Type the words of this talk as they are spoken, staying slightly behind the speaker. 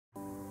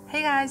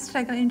Hey guys, today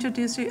I'm going to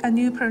introduce you a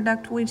new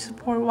product which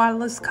supports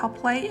wireless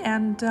CarPlay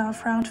and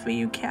front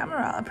view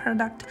camera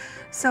product.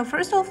 So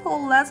first of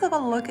all, let's have a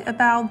look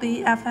about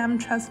the FM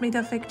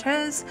transmitter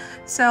features.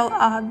 So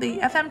the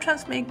FM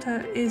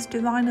transmitter is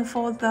designed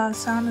for the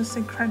sound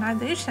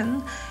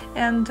synchronization,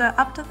 and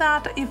after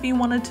that, if you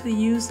wanted to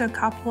use the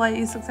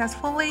CarPlay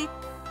successfully,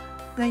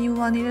 then you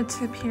will need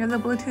to pair the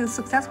Bluetooth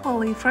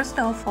successfully first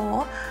of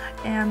all,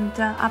 and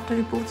after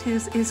the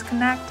Bluetooth is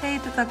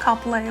connected, the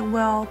CarPlay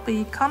will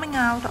be coming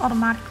out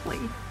automatically.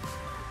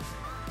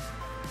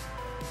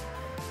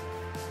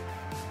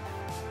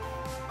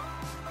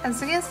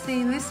 As you can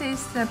see, this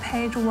is the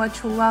page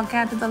which you will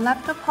get. The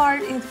left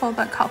part is for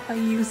the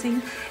CarPlay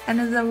using,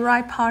 and the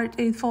right part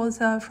is for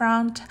the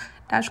front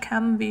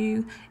dashcam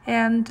view,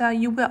 and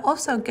you will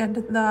also get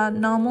the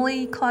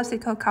normally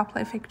classical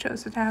CarPlay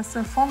features such as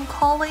the phone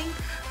calling,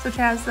 such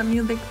as the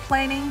music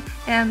playing,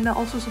 and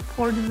also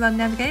support the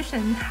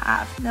navigation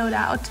tab, no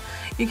doubt.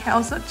 You can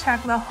also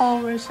check the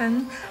whole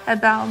version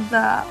about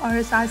the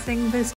RSI this